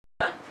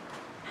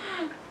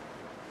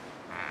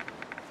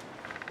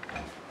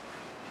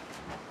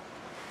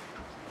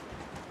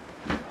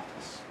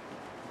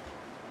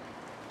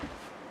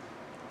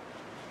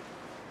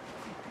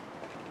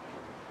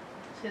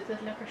Zit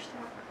het lekker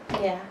strak?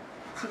 Ja,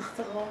 ziet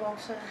het er al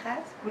als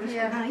gaat? 苦しく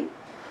ない？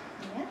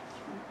 Ja.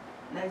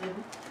 大丈夫？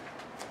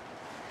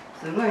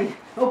すごい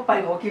おっぱ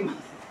いが大きいもん。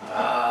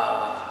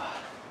ああ。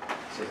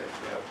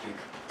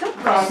ちょっ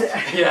と汗。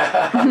い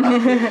や。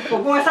こ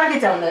こが下げ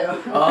ちゃうんだよ。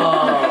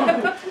ああ。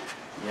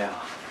いや。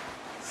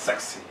セ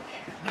クシー。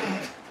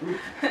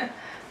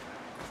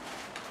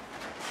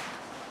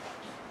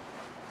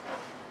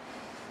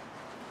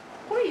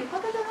これ浴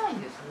衣じゃない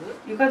んです？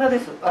浴衣で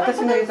す。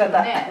私の浴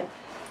衣。ね、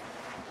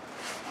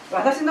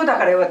私のだ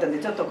からよかったんで、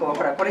ちょっとこう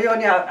ほらこれ用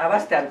に合わ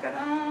せてあるか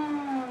ら。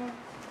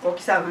大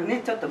きさが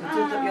ね、ちょっと普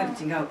通とよ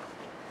り違う。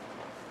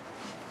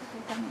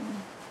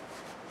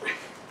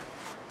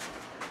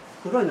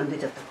黒いの出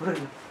ちゃった。黒い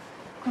の。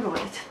黒が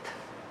出ちゃった。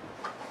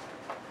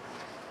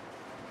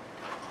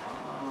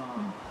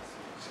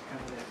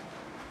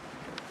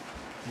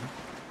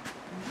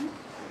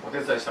お手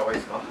伝いした方がいい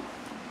ですか？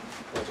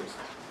大丈夫です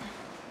か？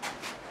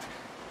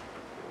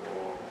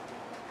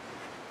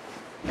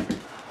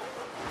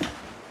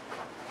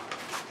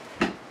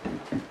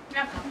い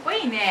や、かっこ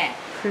いいね。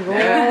すごい。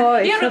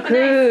so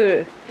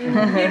cool。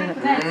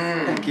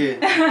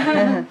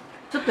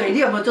ちょっと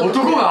襟はもうちょっと。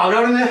男が上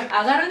がるね。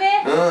上がる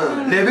ね。う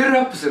ん。レベル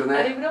アップする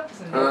ね。レベルアップ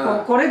するね。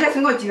これで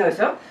すごい違うで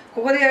しょ。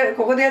ここ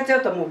でやっちゃ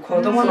うともう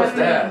子供の粋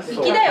だ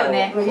よ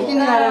ね。粋に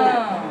ならない。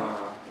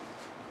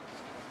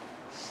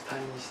下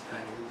に。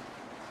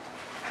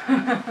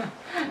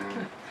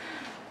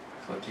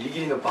そうギリ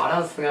ギリのバラ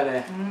ンスが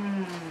ね。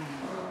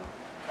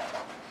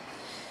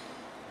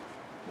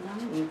な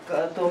んか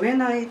止め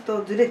ない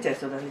とずれちゃい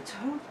そうだね。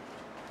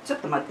ちょっ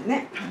と待って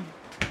ね。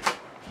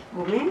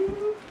ごめん。よい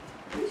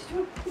しょ。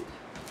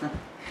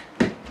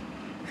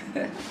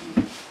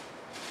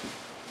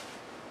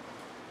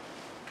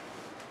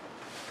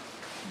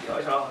よ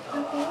いしょ。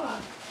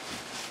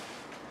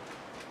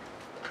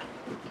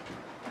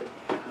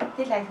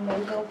Dit lijkt een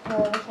beetje op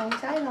wat je in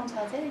Thailand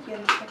had, hè, dat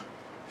jurkje.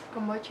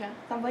 Cambodja.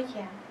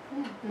 Cambodja.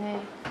 Nee,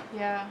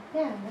 ja.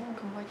 Ja,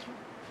 Cambodja.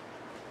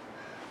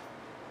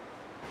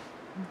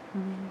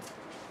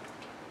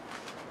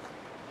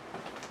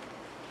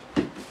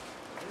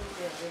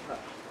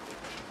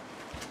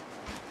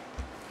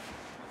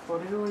 こ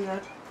れをやっ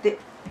て。こ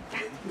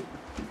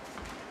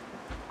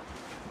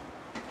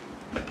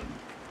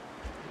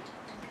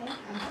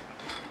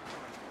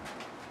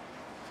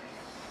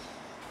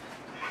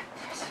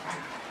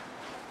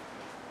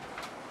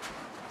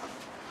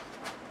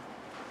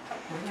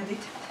れが出ち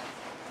ゃった。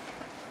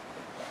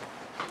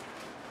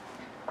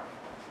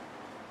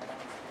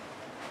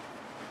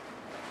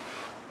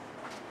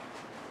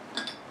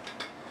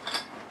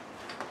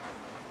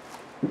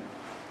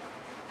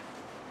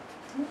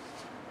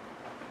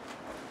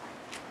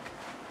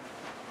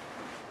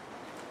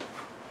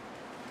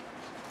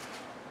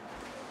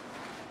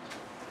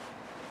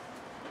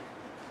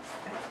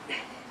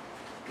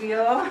いくよ。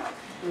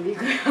い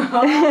くよ。せー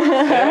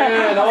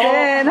の。せ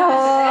ーの。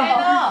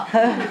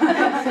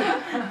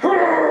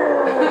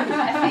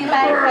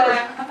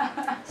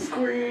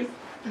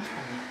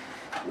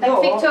ど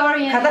う？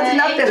形に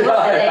なってる。大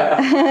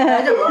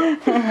丈夫？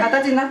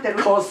形になってる。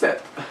コーセッ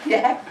ト。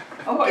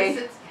オッケ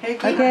ー。平オッ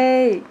気。ケ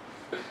ー。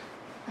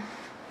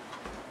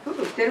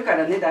服着てるか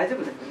らね、大丈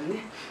夫だけど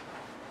ね。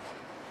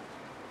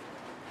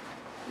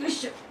よい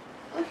しょ。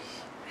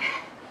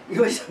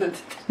よいしょなんて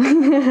言っ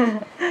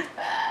て。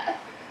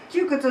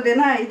窮屈で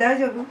ない？大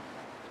丈夫？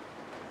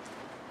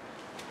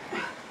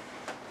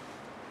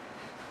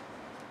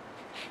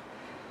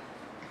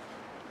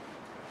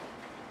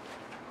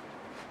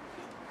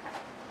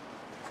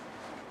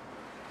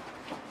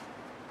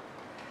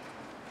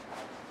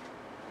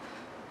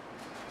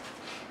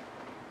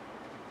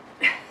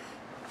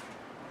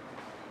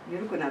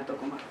緩くなると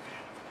困る。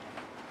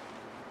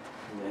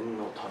念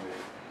のため。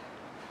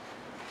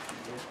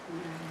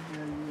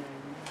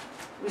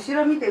後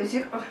ろ見て、後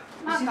ろ。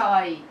あ、可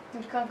愛いい。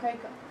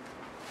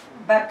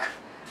バック。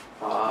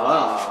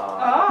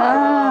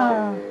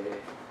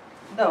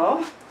ど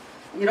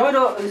う？いろい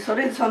ろそ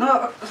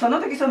の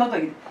時その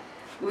時。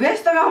ウエ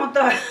ストが本当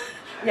は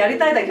やり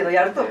たいだけど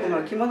やると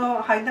着物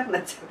入りたくな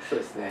っちゃう。そう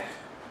ですね。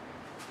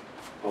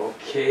オッ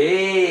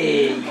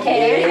ケー。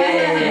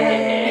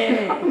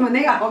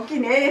胸が大きい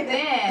ね。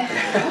ね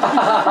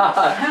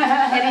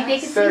え。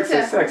セクシ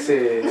ーセクシ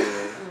ー。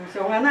し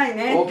ょうがない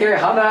ね。オッケー、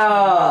花。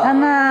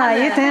花、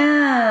ゆうてん。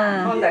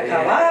今度は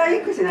可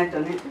愛くしない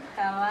とね。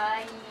可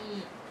愛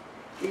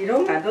い。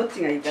色がどっ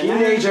ちがいいかな。ティー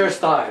ネイジャー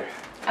スタイル。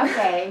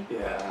Okay.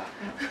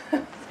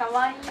 Yeah. 可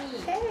愛い。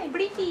プ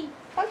リティ。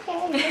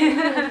Okay.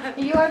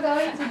 You are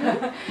going to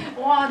do?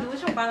 わあ、どう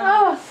しようか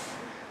な。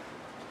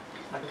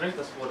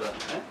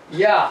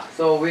Yeah,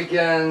 so we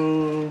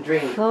can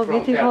drink So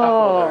from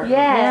beautiful. Catapult.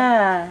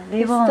 Yeah,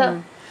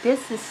 ribbon.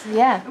 This is,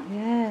 yeah.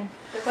 Yeah.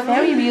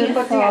 Very beautiful.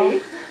 こっちがい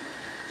い？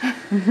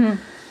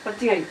こっ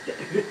ちがいいって。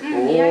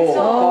似合いそう。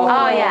 Oh,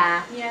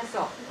 yeah. 似合いそ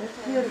う。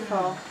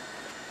Beautiful.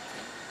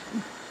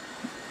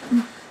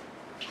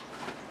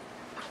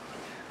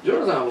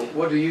 Jonathan,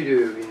 what do you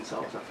do in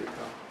South Africa?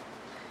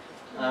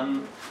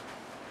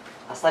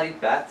 I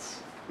studied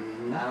bats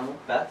animal,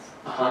 bats,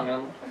 flying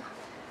animal.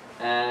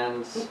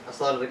 And I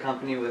started a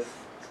company with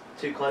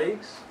 2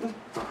 colleagues,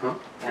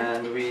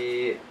 and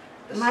we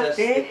assessed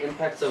the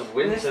impacts of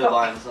wind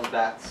turbines on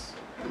bats.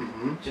 Do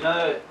you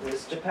know,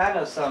 Japan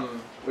has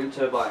some wind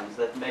turbines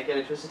that make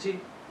electricity?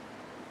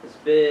 There's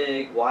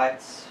big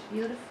white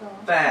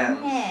fans.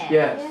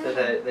 Yes.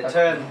 That they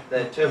turn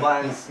the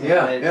turbines and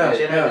they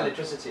generate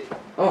electricity.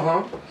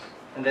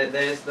 And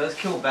those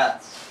kill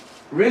bats.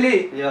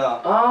 Really?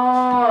 Yeah.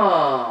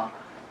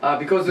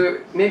 Because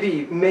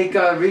maybe make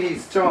a really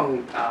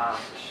strong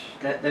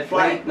They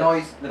fly white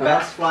noise. The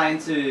bats fly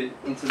into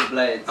the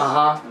blades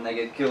and they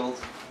get killed.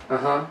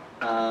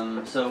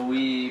 So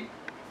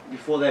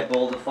before they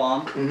build a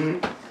farm,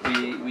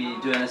 we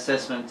do an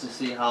assessment to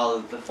see how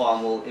the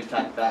farm will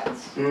impact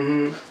bats.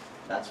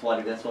 That's what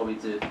we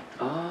do.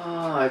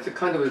 It's a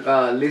kind of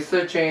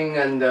researching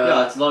and.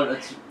 Yeah, it's a lot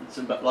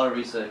of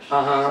research,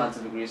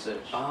 scientific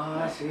research.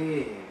 I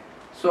see.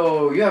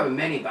 So you have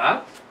many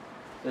bats?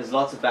 There's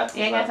lots of bats.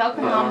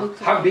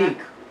 How big?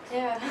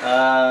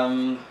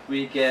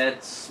 We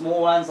get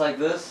small ones like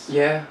this.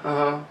 Yeah.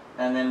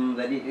 And then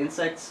they eat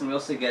insects, and we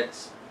also get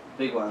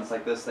big ones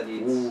like this that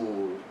eat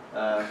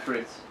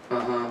fruit.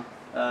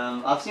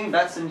 I've seen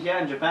bats in here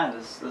in Japan.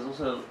 There's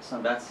also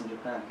some bats in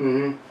Japan.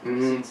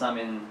 I've seen some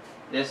in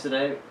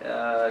yesterday,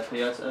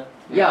 Kyoto.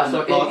 Yeah,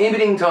 so in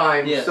evening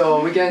time, Yes.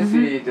 so we can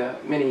see the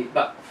many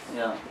bats.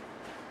 Yeah.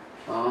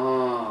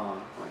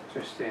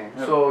 Interesting.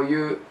 Yep. So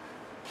you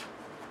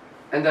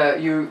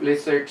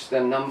research the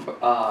number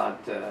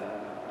the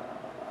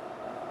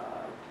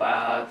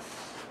bats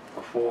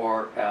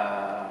for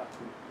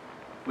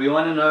We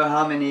want to know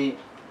how many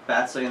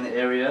bats are in the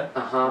area,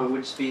 Uh-huh.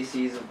 which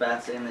species of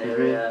bats are in the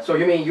area. So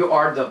you mean you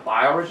are the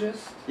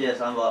biologist? Yes,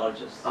 I'm a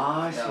biologist.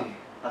 I Yeah. see.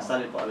 I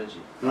studied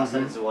biology. I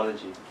studied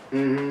zoology.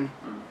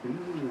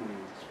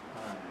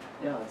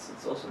 Yeah,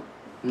 it's awesome.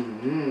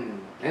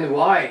 And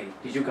why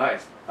did you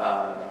guys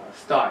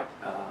start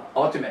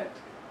Ultimate?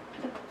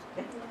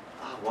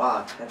 Oh,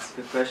 wow, that's a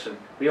good question.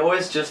 We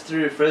always just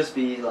threw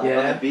frisbee on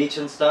the beach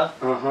and stuff.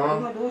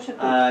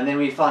 And then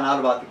we found out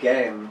about the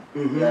game,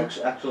 the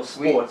actual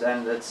sport,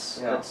 and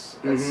it's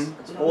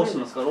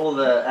awesome. It's got all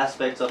the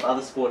aspects of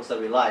other sports that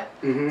we like.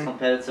 It's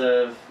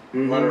competitive, a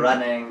lot of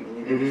running, you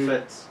need to be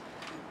fit,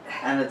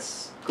 and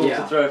it's cool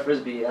to throw a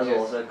frisbee as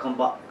well. So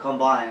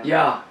combine.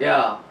 Yeah.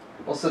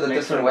 Also the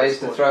Makes different sense. ways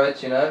to throw it,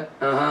 you know.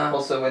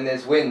 Also when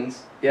there's wind,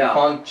 you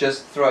can't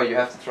just throw, you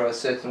have to throw a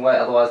certain way,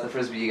 otherwise the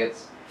frisbee gets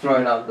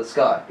thrown out of the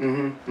sky.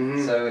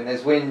 So when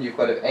there's wind, you've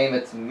got to aim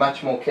it much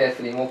more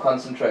carefully, more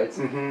concentrate.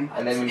 And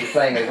then when you're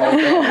playing a whole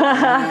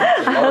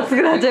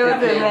thing,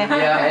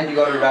 and you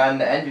got to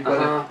run, and you've got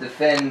to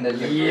defend. And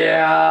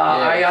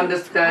I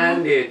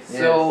understand it.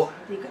 So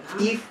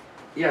if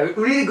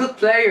really good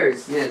players,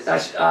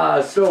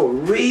 so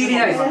really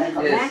nice.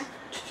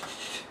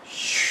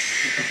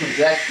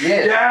 Exactly.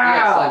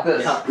 Yes, like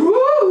this.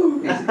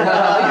 Woo!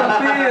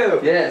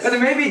 Yes. And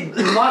maybe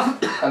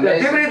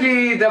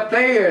definitely the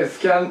players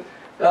can.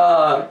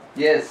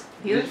 Yes.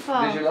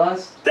 Beautiful.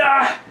 Visualize.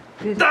 Yes.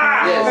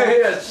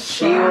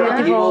 He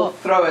will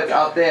throw it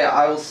out there.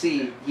 I will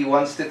see. He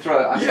wants to throw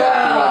it. I start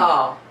to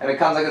run, and it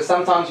comes like this.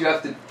 Sometimes you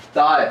have to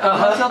dive.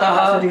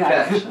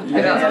 Catch. And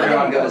then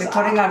everyone goes.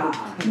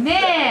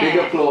 Big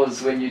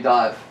applause when you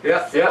dive.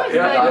 Yeah. Dive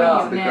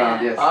into the ground.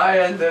 Yes. I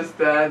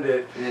understand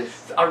it.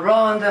 Yes.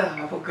 Around,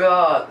 I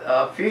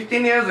forgot,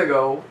 15 years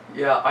ago,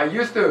 I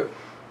used to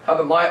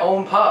have my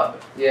own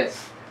pub.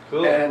 Yes.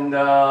 Cool. And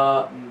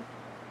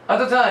at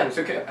the time,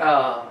 so,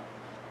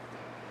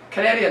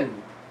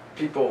 Canadian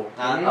people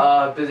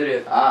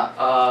visited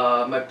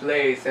my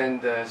place,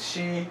 and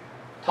she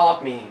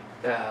taught me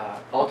the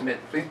ultimate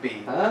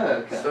frisbee.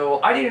 Okay. So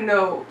I didn't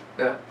know.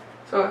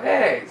 So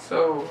hey,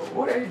 so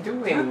what are you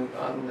doing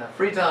on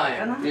free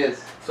time?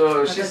 Yes.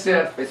 So she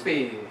said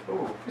frisbee.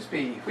 Oh,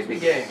 frisbee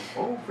game.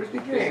 Oh, frisbee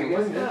game.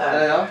 What's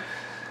that?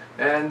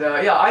 And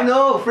I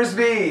know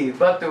frisbee,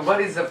 but what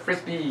is a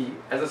frisbee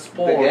as a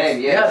sport? The game.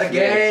 Yes. Yeah, the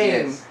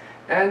game. Yes.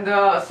 And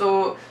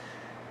so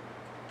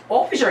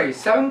officially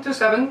 7 to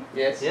 7.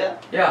 Yes.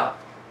 Yeah.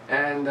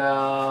 And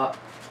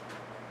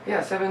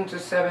 7 to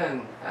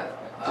 7.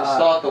 To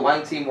start, the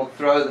one team will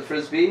throw the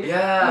frisbee.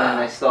 Yeah. And then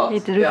they start.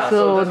 It looks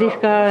so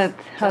difficult.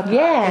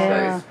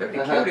 It's very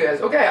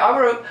curious. Okay, I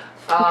will.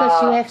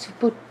 Because you have to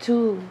put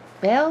 2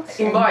 belts.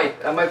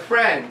 Invite my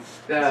friends.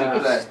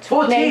 It's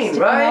 14,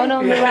 right?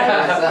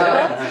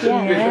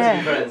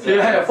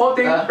 Yeah.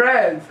 14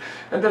 friends.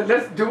 And then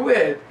let's do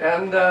it.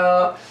 And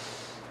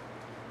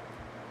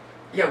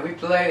we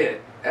played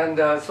it. And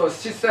so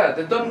she said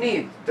they don't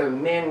need the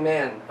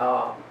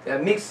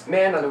mixed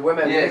men and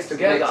women mixed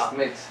together.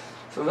 Mixed.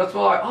 So that's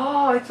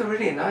why, it's a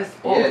really nice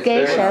sport. Yes,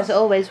 Geishas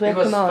always wear It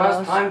was kimonos.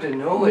 first time to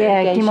know it.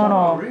 Yeah,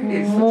 kimono.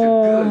 Really, such a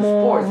good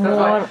sport. That's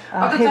why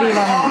at the heavy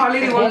time, I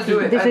really want to do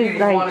it. This I is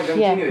really want to like,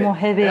 continue it. more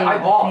heavy, And I I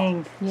bought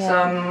think.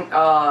 some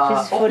This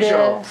is for the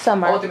official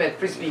summer. ultimate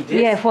frisbee dips.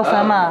 Yeah, for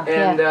summer.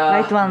 And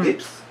Right one.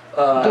 dips.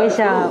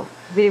 geisha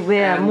will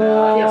wear And,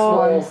 more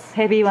yes,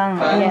 heavy one,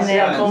 and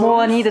yeah.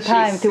 more need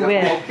time to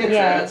wear.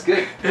 Yeah. That's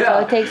good. So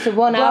it takes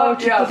 1 hour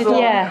to put it so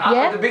in. Yeah.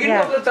 At the beginning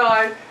Yeah. of the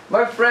time,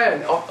 my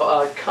friend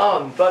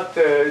come, but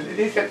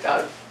this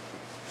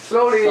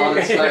slowly.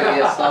 Started slowly,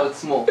 yeah, started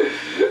small.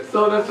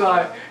 So that's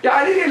why. Yeah,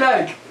 I really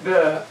like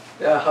the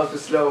how to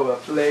slow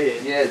play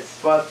it. Yes.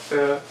 But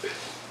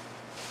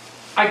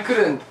I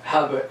couldn't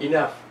have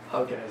enough.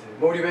 How can I say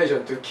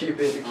motivation to keep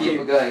it.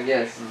 Keep it going,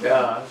 yes.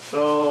 Yeah.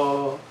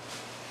 So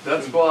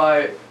that's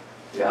why.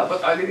 Yeah,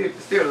 but I really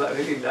still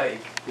really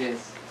like. Yes.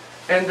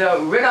 And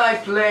when I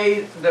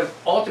played the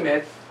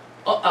ultimate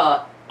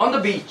on the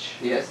beach,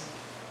 Yes.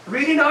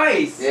 really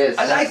nice. Yes.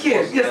 I like it.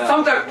 Yes, Yeah.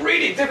 sometimes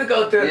really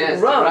difficult to Yes,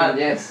 run. to run,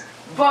 yes.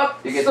 But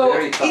You get so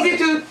very tired. easy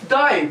to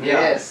dive.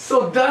 Yes. So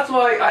that's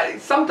why I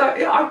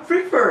sometimes I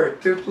prefer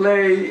to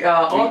play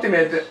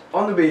ultimate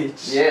on the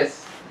beach. Yes.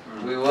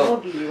 We ボ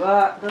will. ギー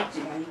はどっ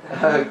ちがいい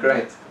かな。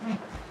 Great.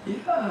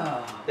 Yeah.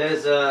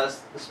 There's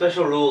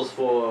special rules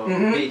for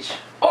Mhm. beach.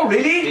 Oh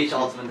really? Beach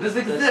ultimate. Does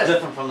it It's exist?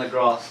 different from the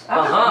grass.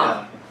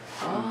 Uh-huh.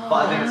 But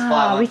I think it's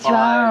 5 on which 5.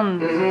 one?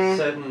 Mhm.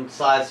 Certain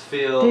size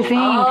field. Do you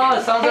think? Ah,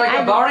 sounds like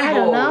a I don't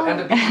volleyball know. and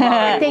a beach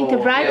volleyball. I think the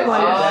bright Yes.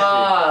 one.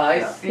 Ah, I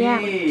Yeah.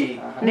 see.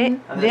 Uh-huh.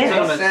 And there's Yes.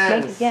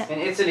 tournaments. Sense. Yeah. In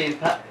Italy, in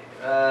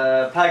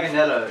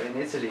Paganello in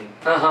Italy,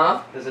 Uh-huh.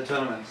 there's a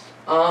tournament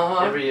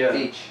Uh-huh. every year.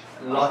 Beach.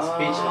 Lots of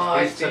beach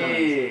I tournaments.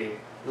 see.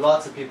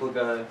 Lots of people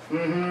go.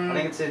 Mm-hmm. I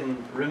think it's in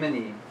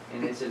Rimini in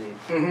Italy.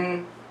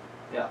 Mm-hmm.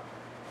 Yeah.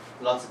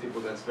 Lots of people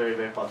go. It's very,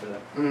 very popular.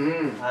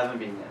 Mm-hmm. I haven't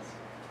been yet.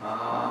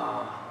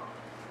 Ah.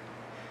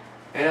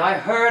 And I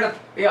heard,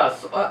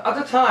 so, at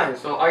the time,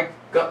 so I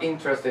got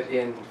interested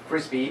in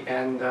frisbee,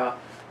 and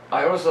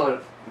I also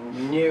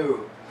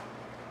knew,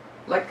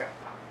 like,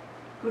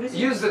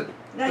 use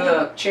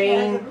the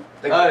chain.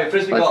 The, Oh,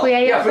 frisbee Wat golf. vond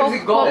jij Ja, ervan?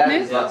 frisbee golf. Wat That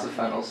nu? is lots of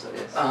fun also,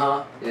 yes.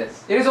 uh-huh.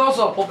 Yes. It is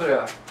also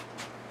popular.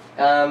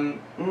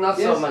 Not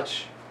so Yes.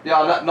 much.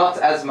 Yeah, not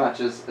as much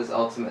as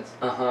Ultimate.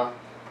 Uh-huh.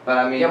 But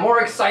I mean, Yeah,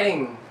 more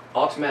exciting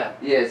ultimate.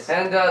 yes.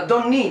 And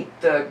don't need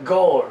the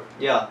goal.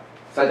 Yeah.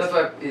 So that's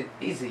why it's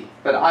easy.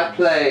 But I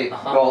play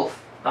Uh-huh. golf,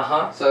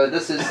 Uh-huh. so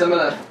this is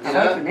similar, you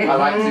know. I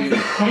like to,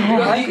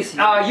 Because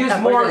you use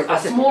more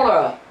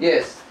smaller.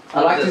 yes, I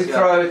like to This, yeah.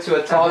 throw to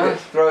a target,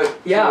 throw it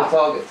Yeah. to a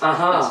target.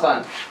 Uh-huh. It's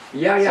fun.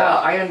 Yeah,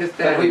 So- I But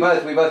understand.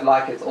 we both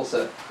like it also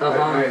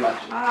Uh-huh. very much.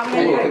 Ah,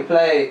 And you can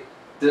play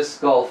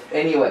disc golf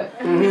anywhere,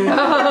 Mhm.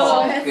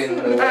 park and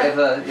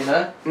wherever, you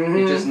know.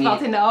 You just need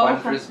Not in the one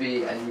oven.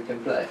 frisbee and you can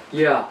play.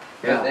 Yeah.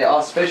 But there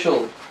are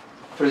special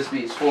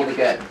frisbees for the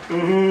game.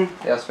 Mm-hmm.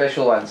 There are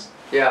special ones.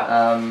 Yeah.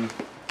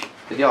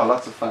 But yeah,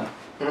 lots of fun.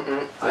 Mm-hmm.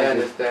 I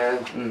understand.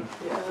 Mm.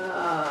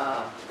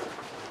 Yeah.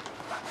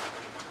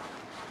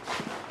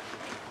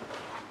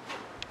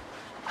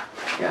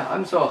 Yeah,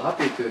 I'm so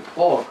happy to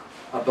talk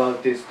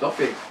about this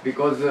topic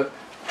because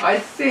I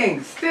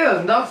think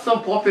still not so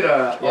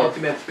popular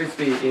ultimate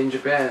frisbee in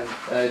Japan.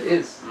 It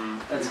is.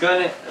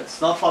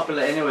 It's not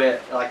popular anywhere,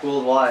 like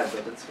worldwide,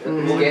 but it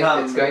will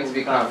become. It's going to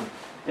become.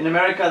 In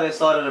America, they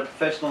started a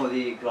professional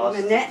league last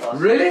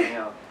Really?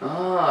 year. Yeah,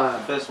 Ah.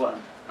 first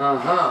one.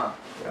 Uh-huh.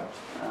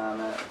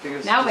 I think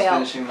it's Now just we are.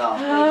 finishing now.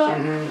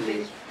 Mhm.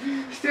 League.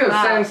 Still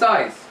Wow. same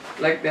size,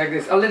 like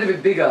this, a little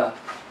bit bigger.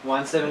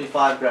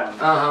 175 grams.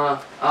 Uh-huh.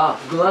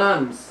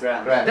 Grams.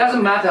 Grand.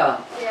 Doesn't matter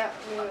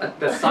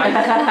the size.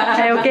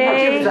 Are you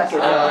okay?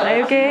 Are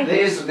you okay?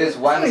 There's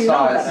one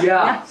size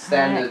Yeah.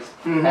 standard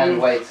Mhm.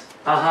 and weight,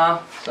 Uh-huh.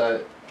 so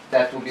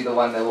that will be the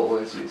one they will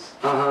always use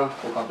Uh-huh.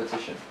 for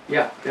competition.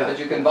 Yeah. Yeah. But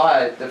you can buy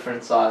a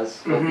different size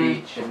for Mhm.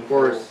 beach and Of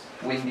course.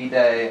 for windy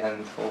day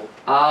and for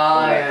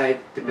Yeah, it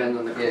depends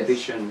on the Yes.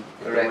 condition,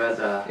 the Correct.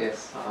 weather.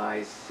 yes.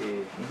 I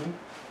see. Mhm.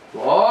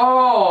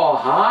 Whoa,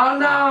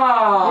 Hana!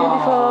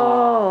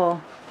 Beautiful.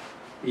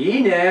 い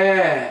い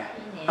ね.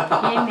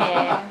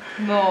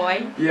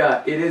 Ngồi.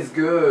 Yeah, it is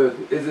good,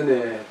 isn't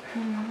it?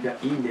 Yeah,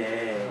 いい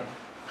ね.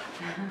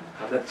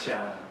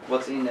 Hana-chan.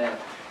 What's in there?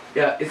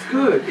 Yeah, it's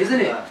good, isn't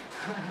it?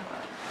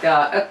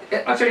 Yeah,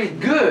 actually,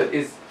 good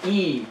is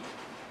E,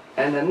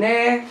 and the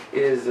ne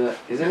is,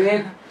 isn't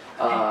it?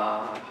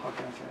 How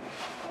can I say?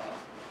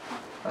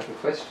 Like a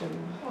question.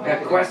 A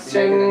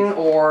question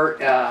or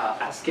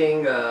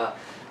asking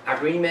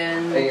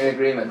agreement. An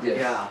agreement, yes.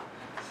 Yeah,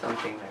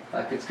 something like that.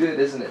 Like it's good,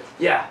 isn't it?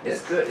 Yeah,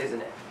 it's Yes. good,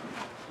 isn't it?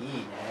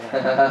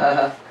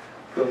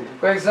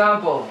 For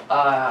example,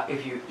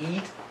 if you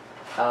eat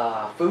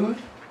food,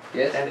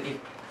 Yes. and if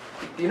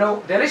you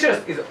know, delicious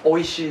is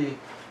oishi,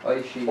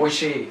 Oishi.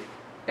 oishi,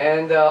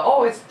 and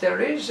oh, it's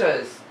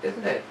delicious,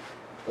 isn't it?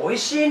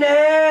 Oishi ne.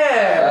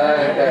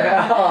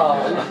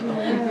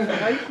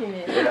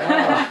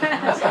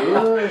 That's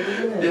good,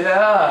 isn't it?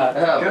 Yeah,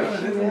 Yeah. good,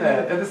 isn't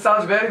it? And it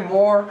sounds very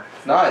more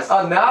Nice.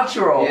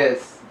 natural.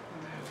 Yes.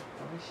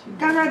 い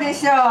かがで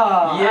しょう。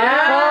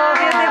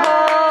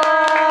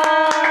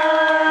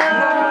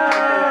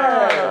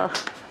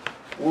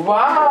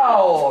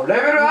 Wow!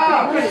 Level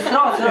up! ス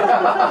ロースロ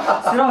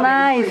ー。スロー。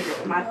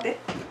 Nice. 待って。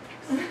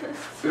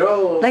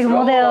 Slow, Like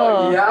slow.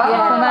 model. Yeah.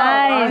 Yeah,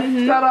 so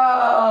nice. た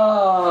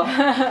ら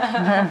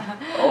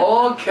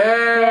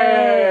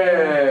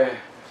Okay.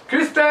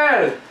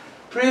 Crystal,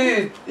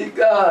 please,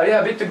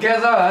 yeah, be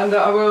together, and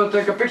I will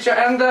take a picture,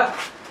 and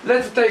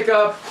let's take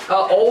a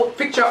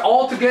picture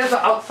all together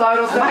outside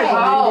of the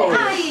house.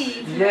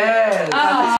 Yes.